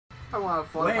I want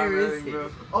to fly. Where is he?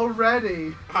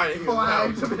 Already.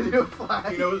 Flagged. Video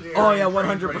flagged. Oh yeah,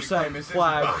 100%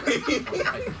 flag. Oh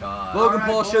my god. Logan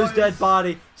Paul shows dead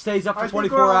body, stays up for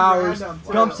 24 hours.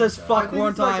 Gump says fuck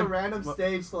one time. Like a random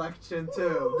stage selection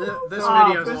too. This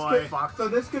video's live. So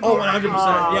this could be 100%.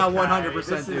 Yeah, Okay. 100%. This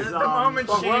is, dude. the moment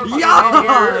Shane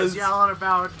Yes! is yelling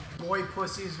about boy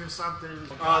pussies or something.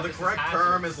 The correct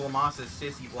term is Lamas's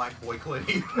sissy black boy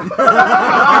clitty.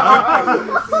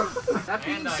 That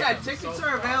being said, tickets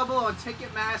are available on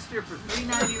Ticketmaster for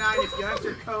 $3.99. If you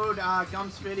enter code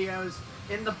Gumps Videos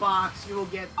in the box, you will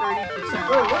get 30%.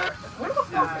 Where the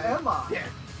fuck am I? Yeah.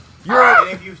 And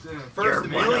if you first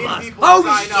million people Oh,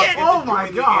 sign up, shit! Oh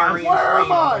my god! Where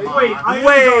am I? Wait,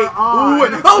 Wait!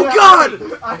 Oh god!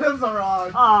 Items are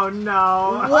on. Oh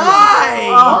no! Why?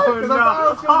 Oh Because I thought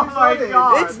it was no! gonna Oh be my funny.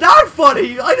 god! It's not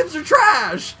funny! Items are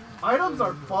trash! Items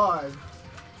are fun.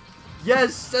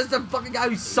 Yes, says the fucking guy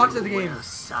who sucks at the game.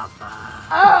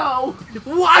 Ow!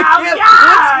 Why can't?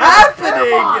 What's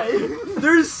happening?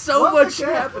 There's so much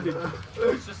happening.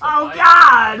 Oh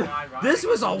god! This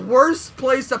was a worse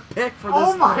place to pick for this.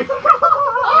 Oh my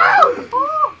god!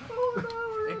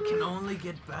 It can only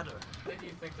get better. Why do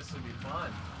you think this would be fun?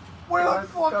 Where the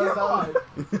fuck am I?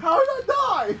 How did I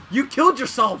die? You killed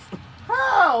yourself.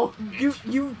 How?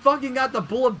 You fucking got the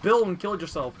bullet bill and killed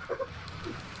yourself.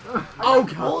 Oh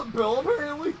god. Bullet bill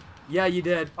apparently. Yeah, you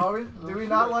did. Do we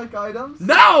not like items?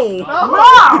 No!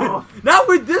 No! Not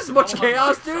with this much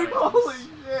chaos, dude. Holy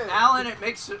shit. Alan, it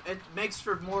makes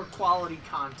for more quality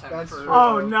content. That's for true.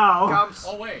 Oh no! Gumps.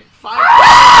 Oh wait.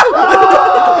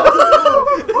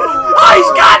 Oh,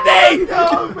 he's got me!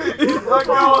 Let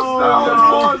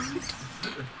go,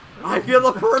 I feel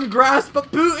the firm grasp of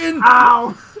Putin.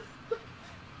 Ow!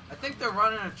 I think they're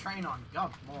running a train on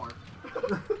Gump more.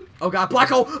 Oh god, black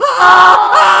hole!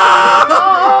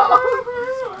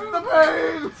 The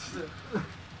pain!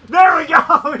 There we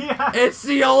go! Yeah! It's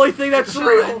the only thing that's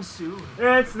real. It's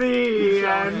the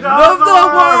end Of the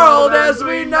world as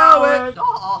we know it.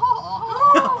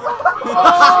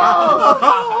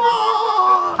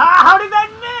 How did that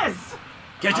miss?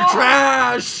 Get your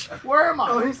trash. Where am I?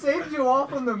 Oh, he saved you all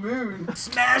from the moon.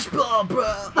 Smash ball, bro.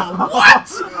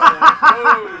 What?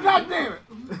 God damn it!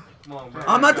 Come on, bro.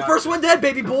 I'm not the first one dead,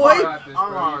 baby boy. I'm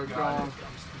alright, You got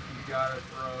it,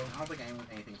 bro. I don't think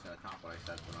anything's gonna top what I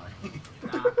said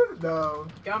tonight. No.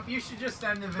 Gump, you should just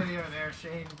end the video there,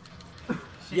 Shane.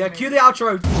 Yeah, cue the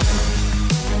outro.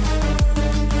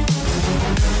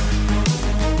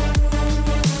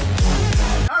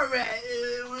 Alright,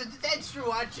 thanks for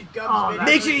watching Gumps video.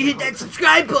 Make sure you hit that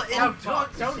subscribe button. No,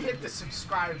 don't hit the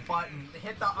subscribe button.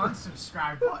 Hit the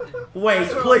unsubscribe button. Wait,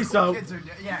 That's what please all the don't. kids are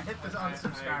doing. Yeah, hit the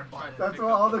unsubscribe button. That's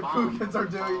what all the cool kids are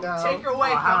doing now. Take away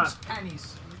Gump's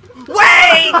pennies.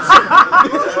 Wait!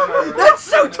 That's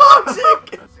so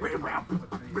toxic!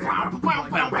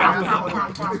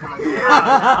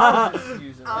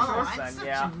 Oh, I'm such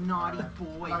a naughty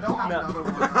boy. I don't have another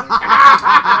one.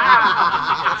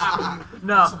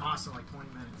 No. That's awesome, like 20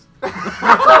 minutes.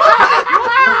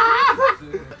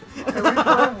 Can we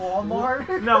play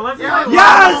Walmart? No, let's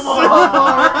Yes!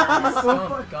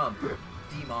 Gump.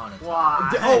 Demonetized.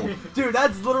 Why? Oh, dude,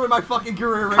 that's literally my fucking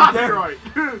career right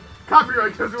there.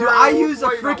 Copyright, because Dude, I used a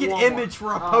freaking image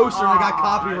for a poster and I got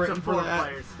copywritten it's a for that.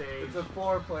 4-player stage. It's a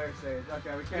 4-player stage.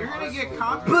 Okay, we can't. You're gonna get honestly-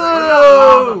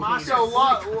 copyrighted. Boo! So,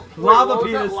 Lava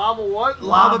penis. Lava what?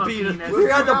 Lava penis. We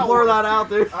had to blur that out,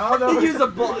 dude. I don't know. He used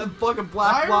a fucking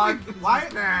black block. Why?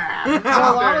 No,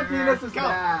 lava penis is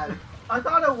bad. I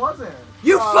thought it wasn't.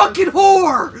 You fucking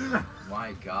whore!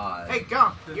 My god. Hey,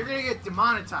 Gump, you're gonna get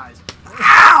demonetized.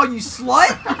 Ow, you slut!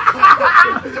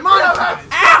 Demonetized!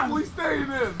 Ow! We stayed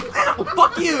in. Ow,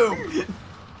 fuck you!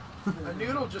 A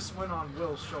noodle just went on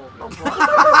Will's shoulder.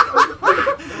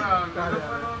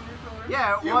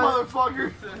 Yeah, it You was.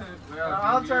 motherfucker.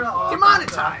 I'll turn it off.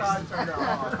 Demonetized. I'll turn it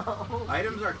off.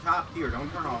 Items are top tier. Don't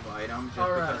turn off items just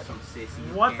Alright. because some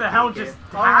sissy. What the hell just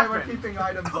Alright, we're happened? keeping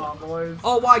items on, boys.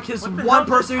 Oh, why? Because What the one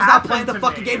hell person just who's not playing happened the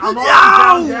to fucking me? game. I'm No!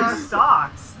 already down to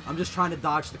stocks. I'm just trying to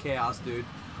dodge the chaos, dude.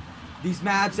 These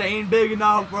maps ain't big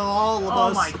enough for all of Oh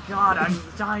us. my god, I'm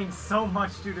dying so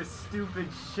much due to stupid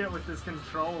shit with this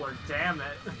controller. Damn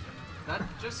it. That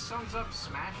just sums up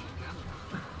Smash in general.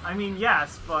 I mean,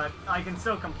 yes, but I can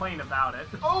still complain about it.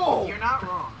 Oh! You're not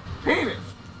wrong. Penis!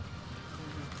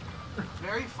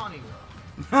 Very funny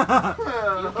though.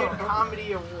 You get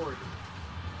comedy award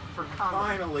for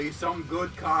comedy. Finally, some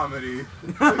good comedy.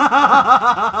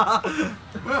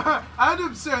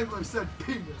 Adam Sandler said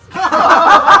penis.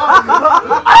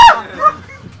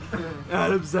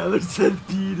 Adam Sandler said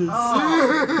penis.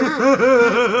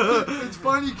 It's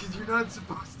funny because you're not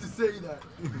supposed to say say that.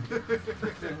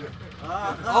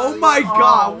 Oh my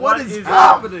god, what is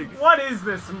happening? What is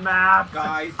this map?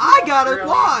 Guys, I got a Australian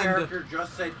wand. character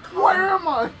just said cunt. Where am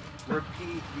I?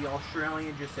 Repeat, the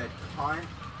Australian just said cunt.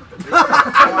 This is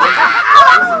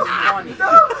funny.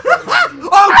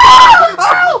 Oh god!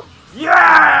 Oh!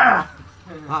 Yeah!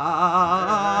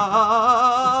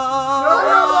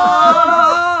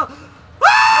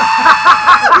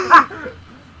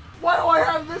 Why do I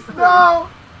have this? No!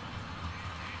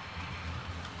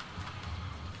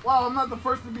 Wow, I'm not the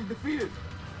first to be defeated.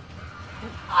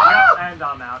 Yep, and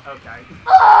I'm out. Okay.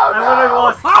 Oh, I literally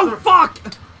lost. Oh fuck!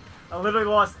 I literally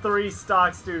lost 3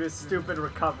 stocks due to stupid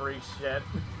recovery shit.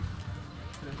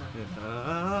 Who's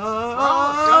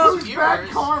bad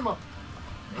karma?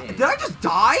 Did I just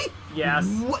die? Yes.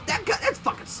 What? That's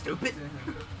fucking stupid.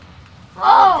 For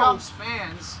all the Cubs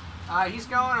fans, he's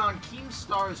going on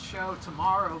Keemstar's show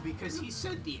tomorrow because he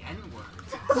said the N-word.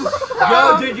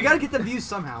 Yo, dude, you gotta get the views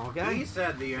somehow, okay? He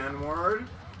said the N-word.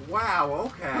 Wow,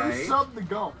 okay. Who's sub the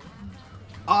gump?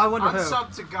 Oh, I wonder who.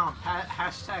 Unsub to Gump.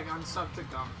 Hashtag unsub to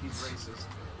Gump. He's racist.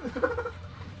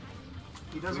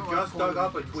 He We doesn't just like dug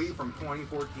up a Puerto tweet from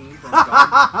 2014 from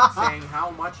Gump saying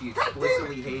how much he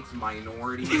explicitly hates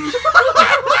minorities.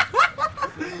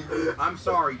 I'm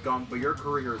sorry, Gump, but your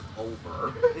career is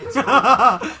over. It's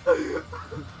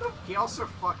He also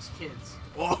fucks kids.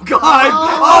 Oh god!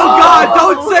 Oh god!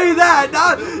 Don't say that!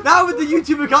 Not with the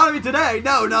YouTube economy today.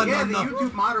 No. Yeah, the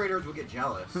YouTube moderators will get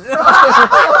jealous.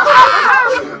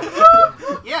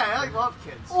 Yeah, I love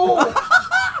kids.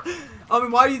 I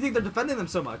mean, why do you think they're defending them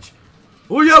so much?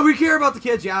 Oh yeah, we care about the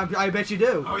kids. Yeah, I bet you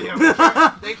do. Oh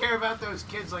yeah, they care about those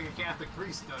kids like a Catholic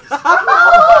priest does.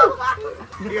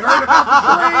 You heard about the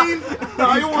train?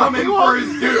 He's coming for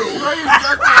his due.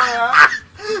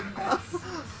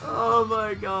 Oh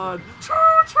my god.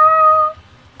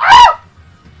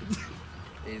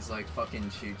 He's like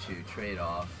fucking choo-choo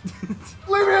trade-off.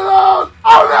 Leave me alone!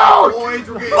 Oh no! Boys,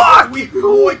 we're getting sweet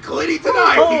boy Clitty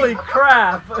tonight. Holy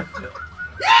crap!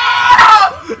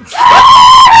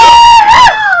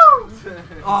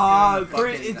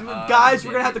 Guys,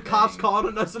 we're gonna have the cops calling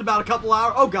on us in about a couple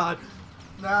hours. Oh god.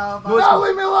 No,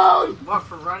 leave me alone! What,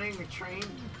 for running a train?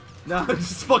 No, it's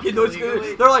just fucking noise.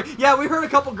 They're like, yeah, we heard a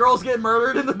couple girls get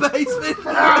murdered in the basement.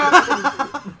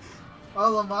 Oh,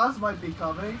 Lamas might be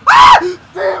coming.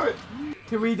 Damn it!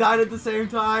 Can we die at the same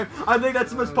time? I think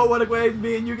that's the most poetic way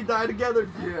me and you can die together.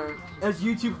 Yeah. As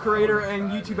YouTube creator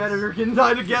and YouTube editor can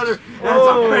die together as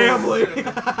a family.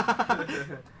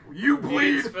 You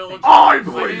bleed, I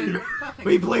bleed.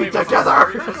 We bleed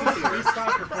together.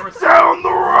 Down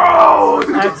the road.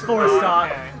 That's 4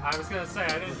 stock. Okay, I was gonna say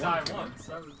I didn't die once.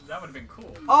 That would have been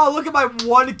cool. Oh, look at my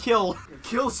 1 kill.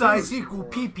 Kill size equal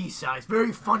pee-pee size.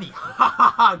 Very funny. Ha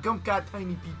ha ha. Gump got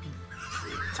tiny pee-pee.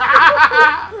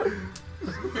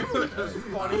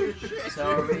 Funny as shit. So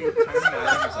are we turning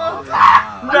items off?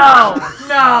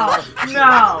 No!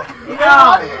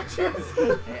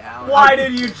 Hey, Alan. Why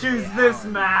did you choose this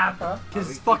map? Because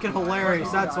it's fucking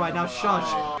hilarious, that's why. Now shush.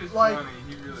 Like,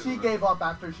 she gave up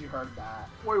after she heard that.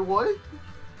 Wait, what?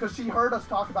 Because she heard us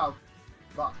talk about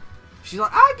fuck. She's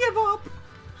like, I give up.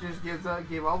 She just gave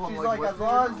up. She's like, as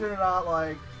long as you're not,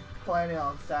 like, planning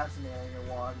on assassinating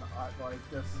anyone, like,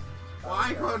 just...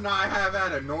 Why couldn't I have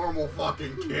had a normal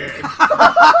fucking kid?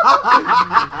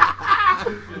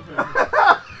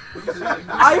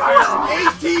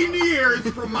 I 18 years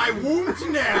from my womb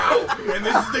to now, and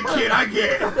this is the kid I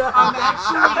get.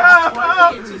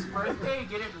 Actually, it's his birthday.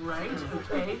 Get it right,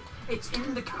 okay? It's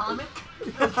in the comic,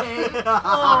 okay?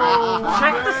 Oh,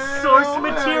 check the source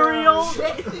material.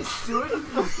 Check the source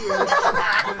material.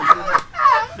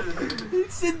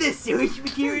 It's in the source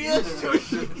material. It's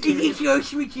in the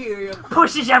source material.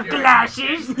 Pushes up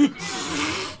glasses.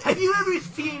 Have you ever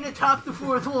seen atop the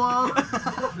fourth wall?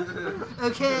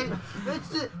 Okay, that's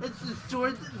the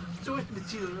source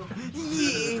material.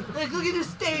 Yeah. Like, look at the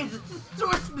stains. It's the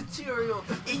source material.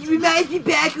 It reminds me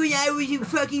back when I was in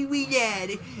fucking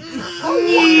Riyadh. No!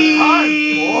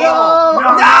 No!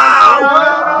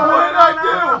 What did I do?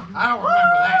 I don't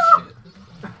remember that shit.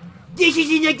 This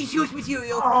isn't like the source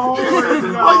material.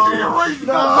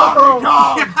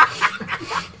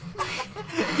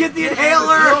 Get the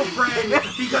inhaler! Girlfriend,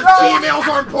 because females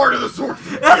aren't part of the source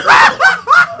material.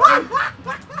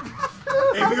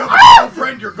 If you have a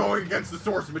girlfriend, you're going against the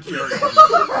source material.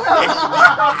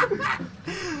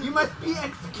 You must be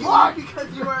executed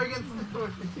because you are against the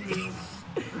source material.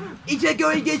 It's like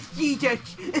going against Jesus.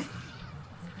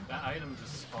 That item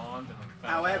just spawned and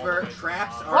like, However,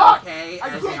 traps are okay I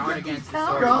as can't they aren't get against these the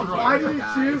source counters. material. Why did you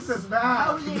guys. choose this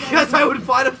map? Because I would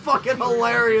find it fucking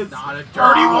hilarious. Not a dirty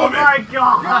Oh woman. my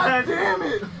God god! damn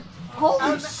it!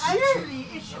 Holy shit! Actually,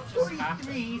 issue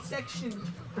 43, section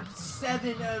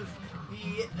 7 of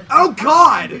the Oh,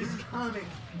 God! This comic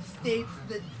states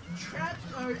that traps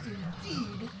are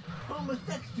indeed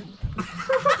homosexual.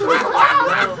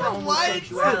 Well,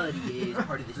 homosexuality is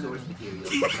part of the source material,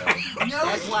 so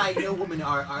that's why no women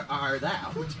are allowed.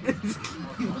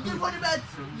 Then what about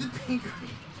the pink?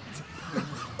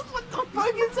 What the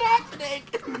fuck is happening?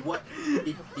 What?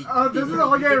 Oh, this is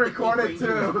all getting recorded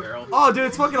too. Oh, dude,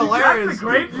 it's fucking hilarious. That's the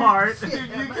great part. Dude, you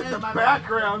get the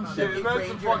background shit, and that's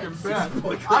the fucking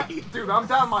best. Dude, I'm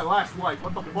down my last life.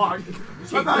 What the fuck?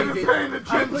 I'm not even paying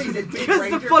attention.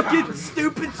 Because the fucking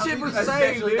stupid shit we're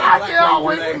saying, dude. God, get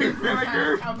away from me,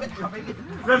 vinegar.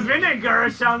 The vinegar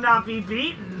shall not be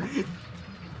beaten.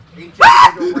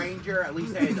 Ancient Ranger at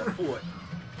least has a foot.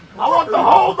 I want to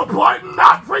hold the button,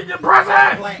 not freaking press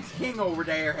it. Black King over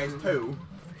there has 2.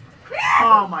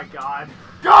 Oh my god.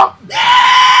 Go!